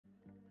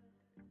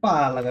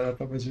Fala galera,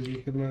 pra mais um vídeo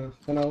aqui no meu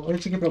canal.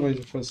 Hoje aqui pra mais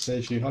um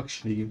vocês de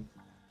Rocket League.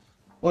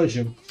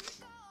 Hoje,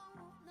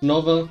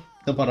 nova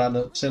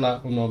temporada, sei lá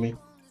o nome,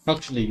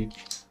 Rocket League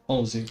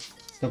 11.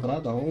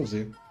 Temporada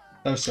 11?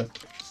 Deve ser.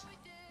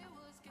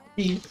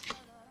 E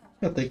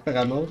eu tenho que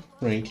pegar meu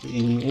rank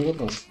em um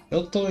contra um.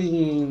 Eu tô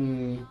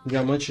em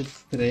Diamante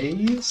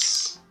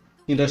 3,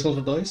 em 2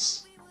 contra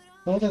 2.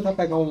 Eu vou tentar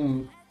pegar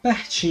um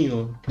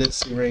pertinho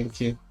desse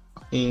rank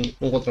em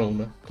um contra um,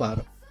 né?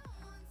 Claro.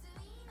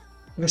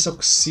 Ver se eu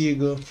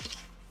consigo.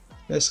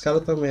 Esse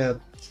cara também é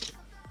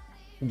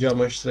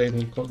Diamante 3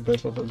 em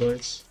 2 contra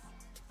 2.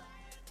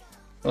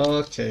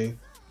 Ok.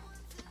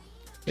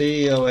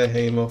 E eu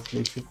errei meu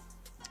flip.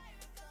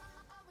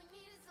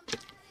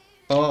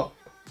 Oh,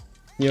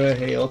 e eu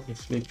errei outro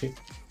flip.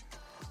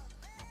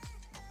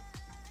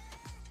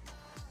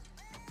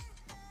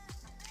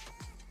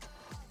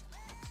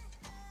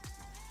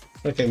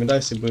 Ok, me dá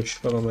esse boost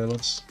pelo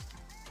menos.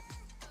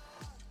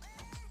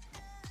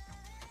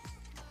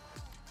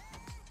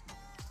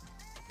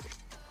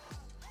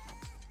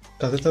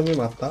 Tá tentando me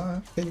matar?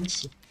 Que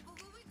isso?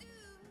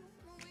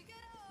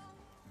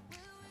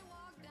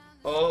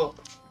 Oh!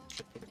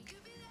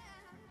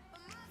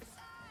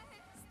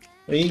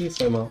 Ih,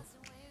 foi mal.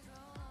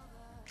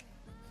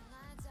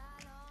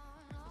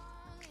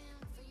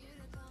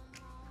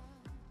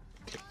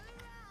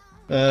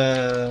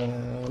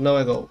 Não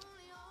é gol.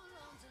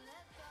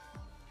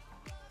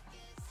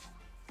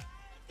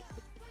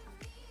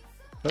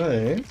 Ah,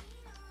 é?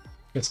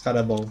 Esse cara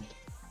é bom.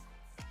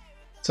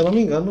 Se eu não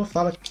me engano,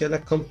 fala que ele é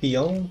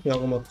campeão em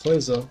alguma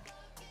coisa,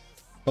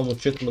 como o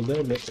título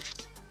dele.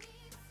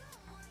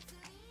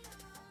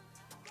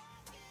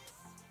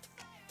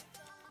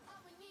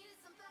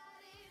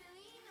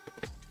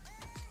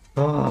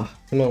 Ah,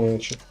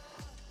 finalmente.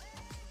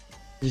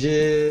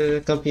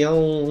 De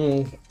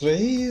campeão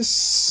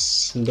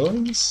 3,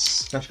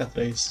 2, acho que é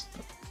 3.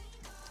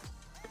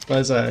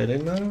 Mas ele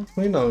não é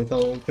ruim não,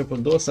 então, tipo,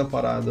 2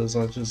 temporadas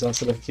antes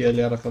dessa daqui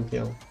ele era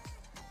campeão.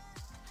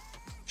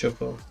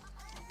 Tipo,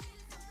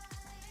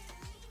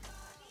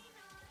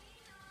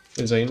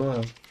 isso aí não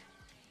é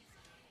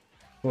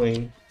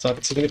ruim. Só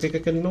que significa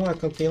que ele não é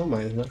campeão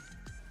mais, né?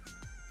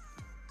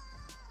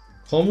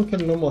 Como que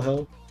ele não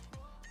morreu?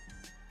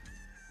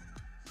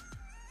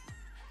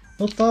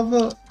 Eu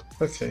tava...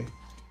 Ok.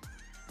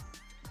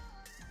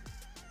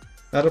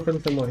 Era pra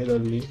ele ter morrido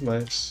ali,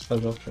 mas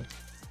fazer o quê?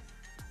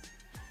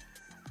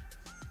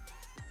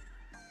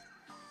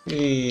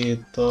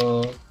 Eita.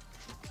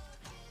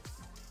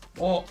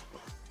 Oh!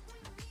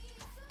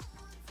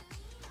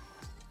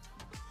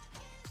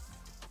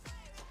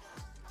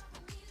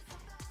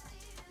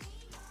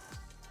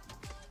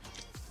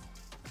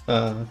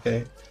 Ah,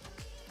 ok.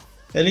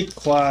 Ele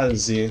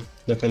quase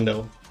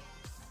defendeu.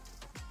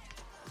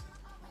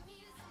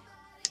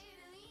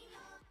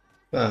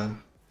 Ah,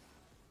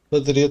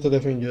 poderia ter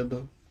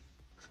defendido.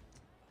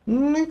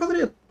 Nem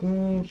poderia.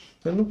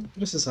 Eu não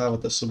precisava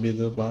ter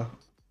subido lá,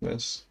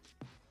 mas.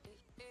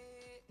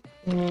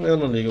 Eu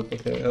não ligo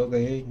porque eu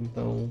ganhei,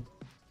 então.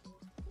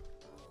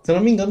 Se eu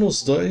não me engano,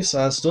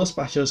 as duas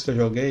partidas que eu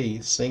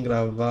joguei sem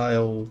gravar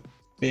eu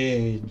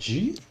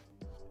perdi?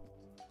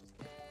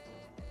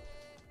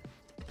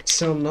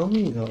 Se eu não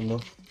me engano.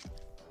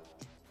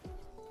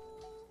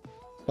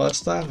 Pode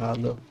estar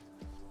errado.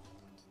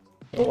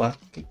 Olá.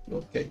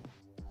 Ok.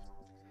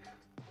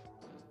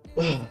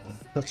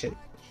 Ok.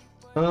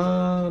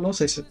 Não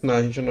sei se. Não,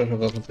 a gente não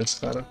jogou contra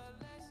esse cara.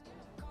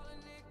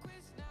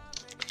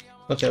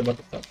 Ok,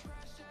 batata.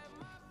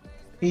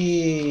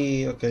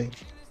 E. Ok.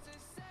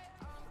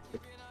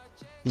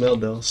 Meu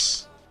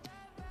Deus.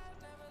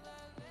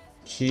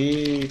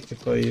 Que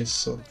foi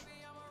isso?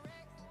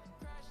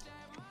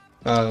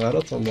 Ah, agora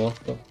eu tô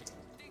morto.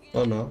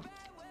 Ou não.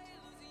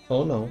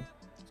 Ou não.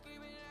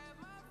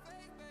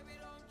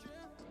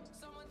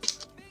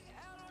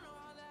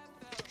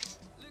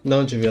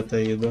 Não devia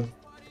ter ido.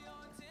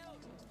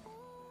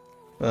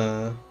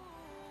 Ah,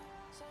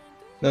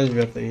 não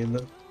devia ter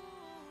ido.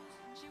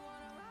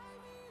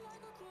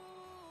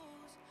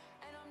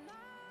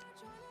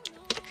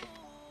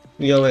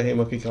 E eu errei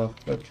meu kickoff.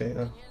 Ok,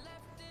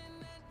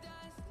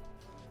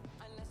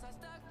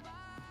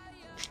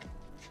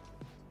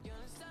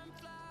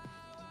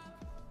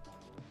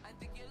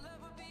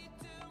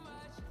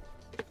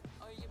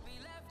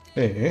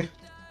 É?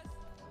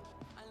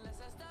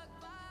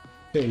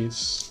 Que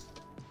isso?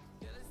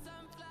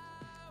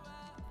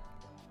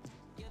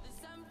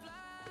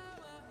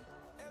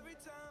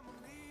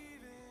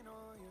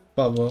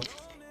 Por favor.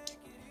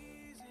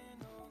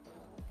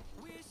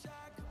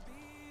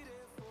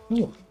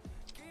 Uh,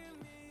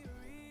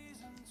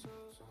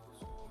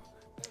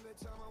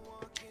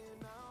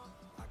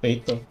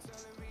 Eita.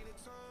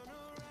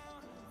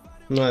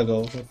 Não é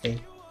gol,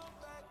 ok.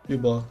 De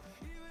boa.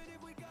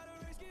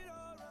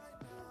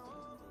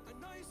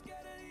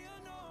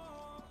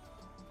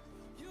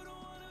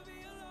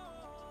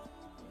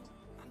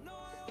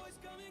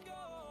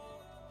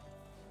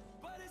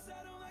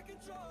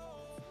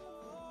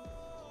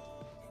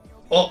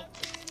 Oh!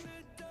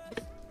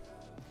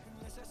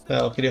 É,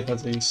 eu queria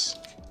fazer isso.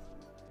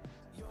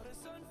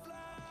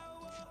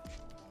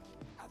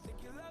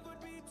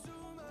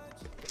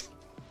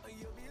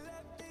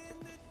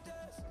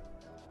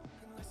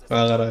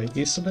 Agora,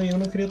 isso daí eu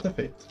não queria ter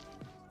feito.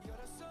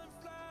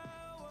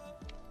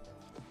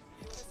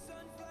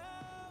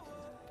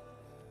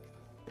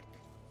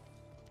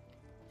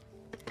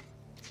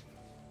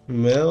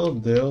 Meu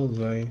Deus,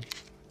 velho.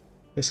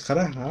 Esse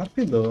cara é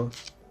rápido.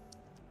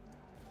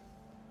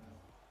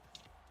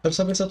 Quero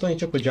saber se eu tô em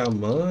tipo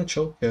diamante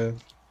ou o quê.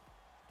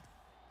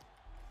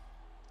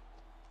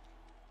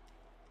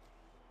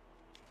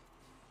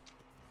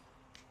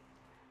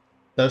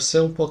 Deve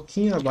ser um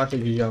pouquinho abaixo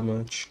de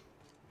diamante.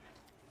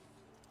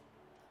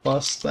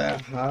 Posso estar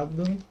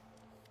errado.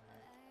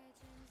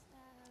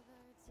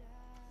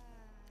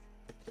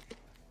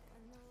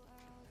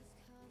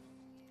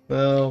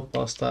 Não,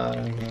 posso estar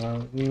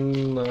errado.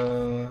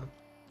 Não.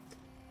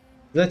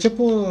 É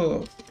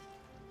tipo.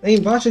 É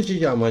embaixo de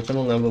diamante, eu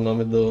não lembro o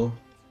nome do.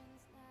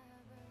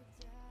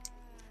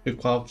 De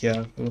qual que é.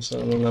 Eu não sei,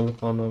 eu não lembro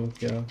qual nome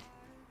que é.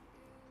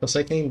 Eu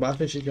sei que é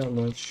embaixo de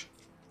diamante.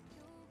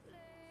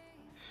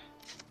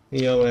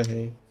 E eu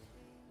errei.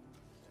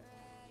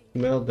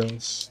 Meu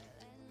Deus.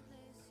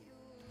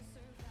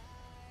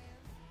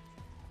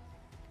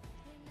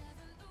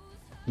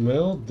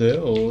 Meu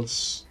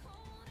Deus.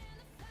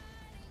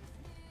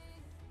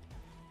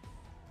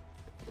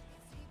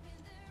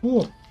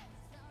 Uh.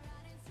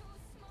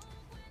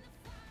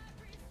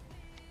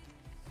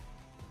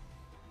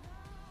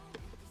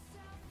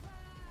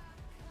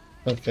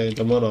 Ok,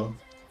 demorou.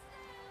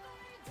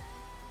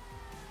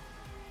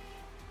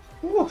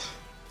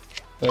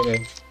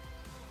 Ok.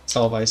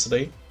 Salvar isso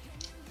daí.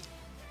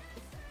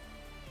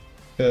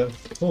 É.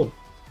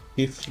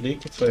 Que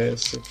flick foi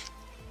esse?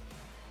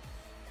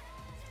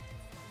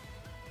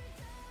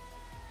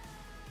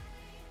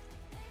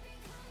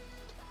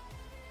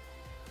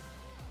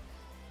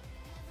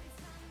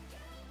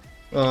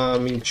 Ah,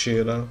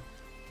 mentira.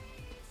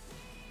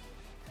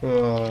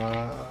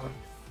 Ah.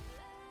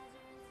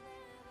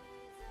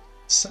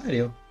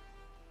 Sério?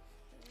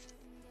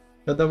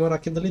 Vai demorar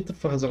aqui dali pra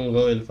fazer um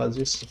gol, ele faz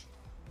isso?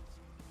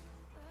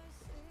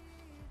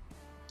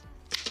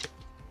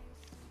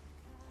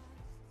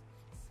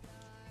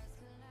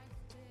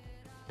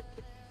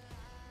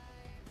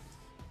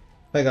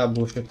 Pegar a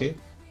bucha aqui.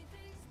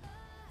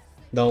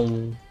 Dar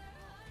um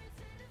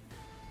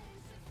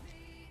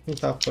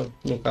tapa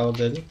no carro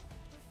dele.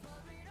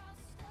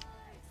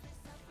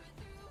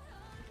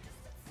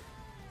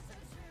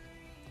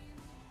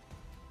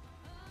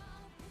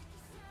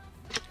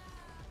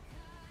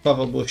 Por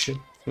favor, bucha.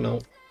 Não.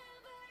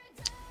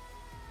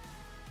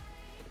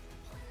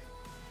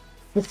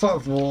 Por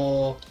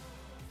favor.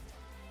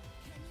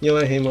 E eu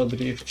errei meu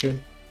drift.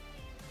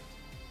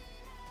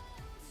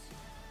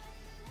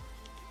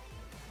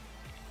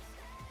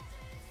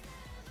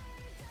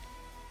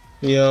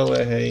 E eu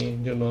errei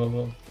de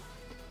novo.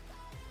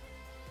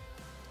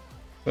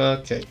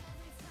 Ok.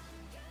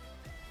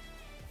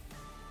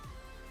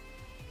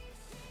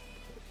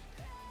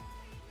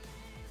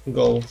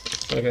 Gol.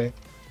 Ok.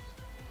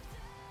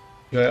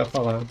 Já ia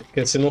falar.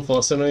 Porque se não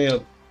fosse, eu não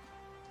ia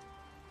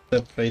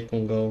ter feito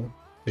um gol.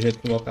 Do jeito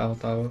que o meu carro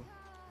tava.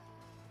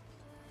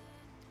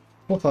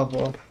 Por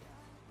favor.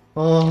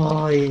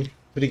 Ai,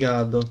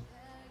 obrigado.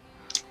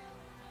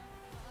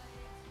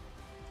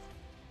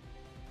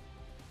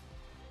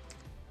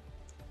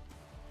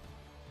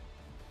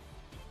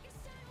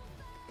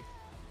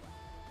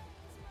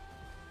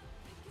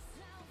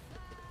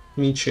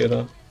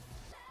 Mentira.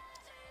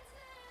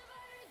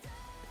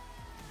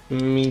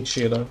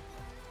 Mentira.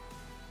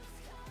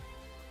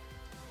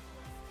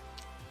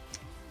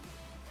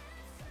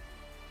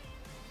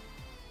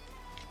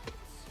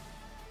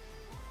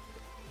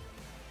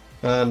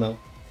 Ah, não.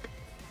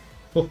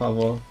 Por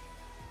favor.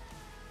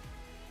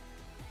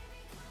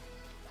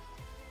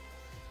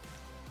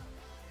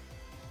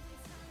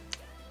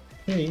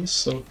 Que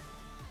isso?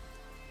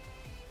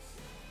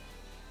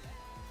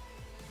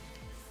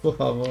 Por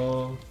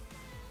favor.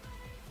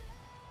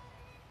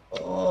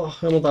 Oh,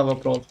 eu não tava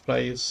pronto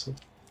pra isso.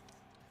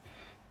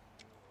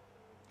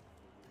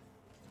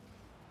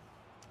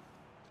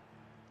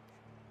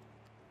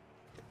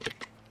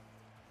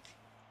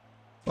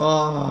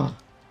 Oh,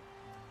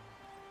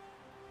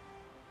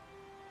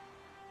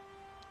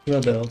 meu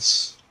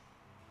Deus.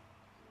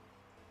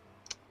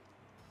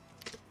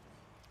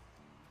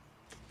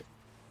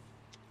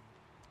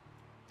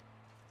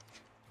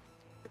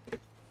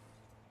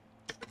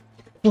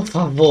 Por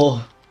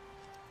favor.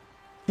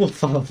 Por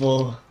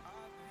favor.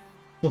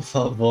 Por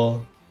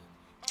favor.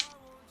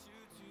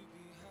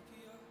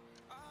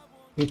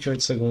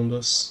 28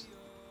 segundos.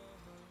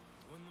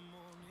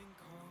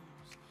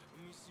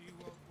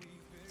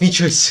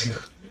 28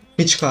 segundos.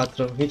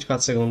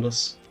 24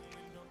 segundos.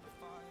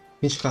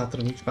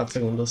 24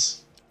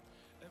 segundos.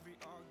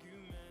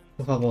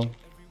 Por favor.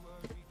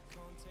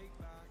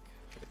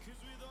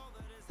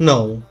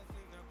 Não.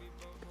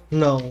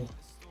 Não.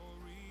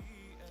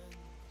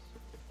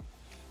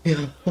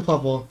 Por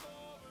favor.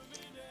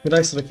 Me dá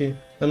isso daqui.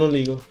 Eu não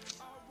ligo.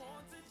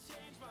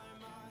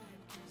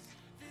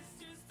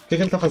 O que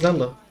ele tá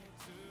fazendo?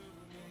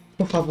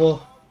 Por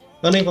favor.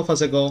 Eu nem vou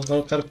fazer gol. Eu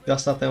não quero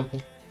gastar tempo.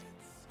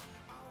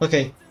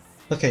 Ok.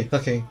 Ok,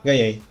 ok,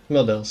 ganhei.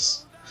 Meu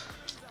Deus.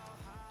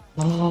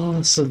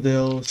 Nossa,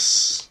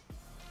 Deus.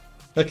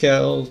 Ok,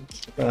 eu...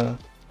 ah.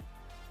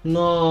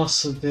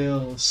 Nossa,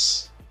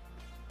 Deus.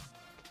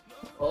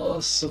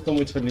 Nossa, eu tô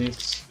muito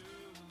feliz.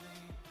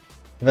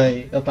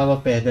 Véi, eu tava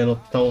perdendo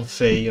tão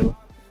feio.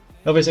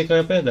 Eu pensei que eu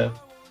ia perder.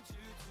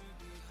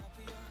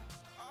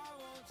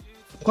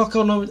 Qual que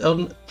é o nome? É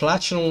o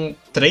Platinum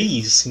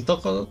 3?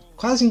 Então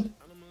quase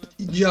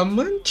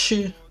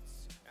diamante?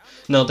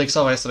 Não, tem que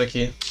salvar isso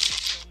daqui.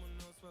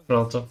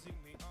 Pronto.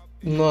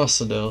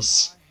 Nossa,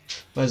 Deus.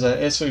 Mas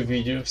esse foi o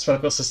vídeo. Espero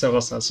que vocês tenham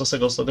gostado. Se você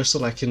gostou, deixa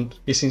o like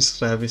e se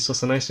inscreve. Se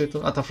você não é inscrito,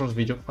 até o próximo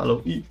vídeo.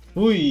 Falou e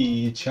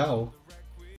fui! Tchau!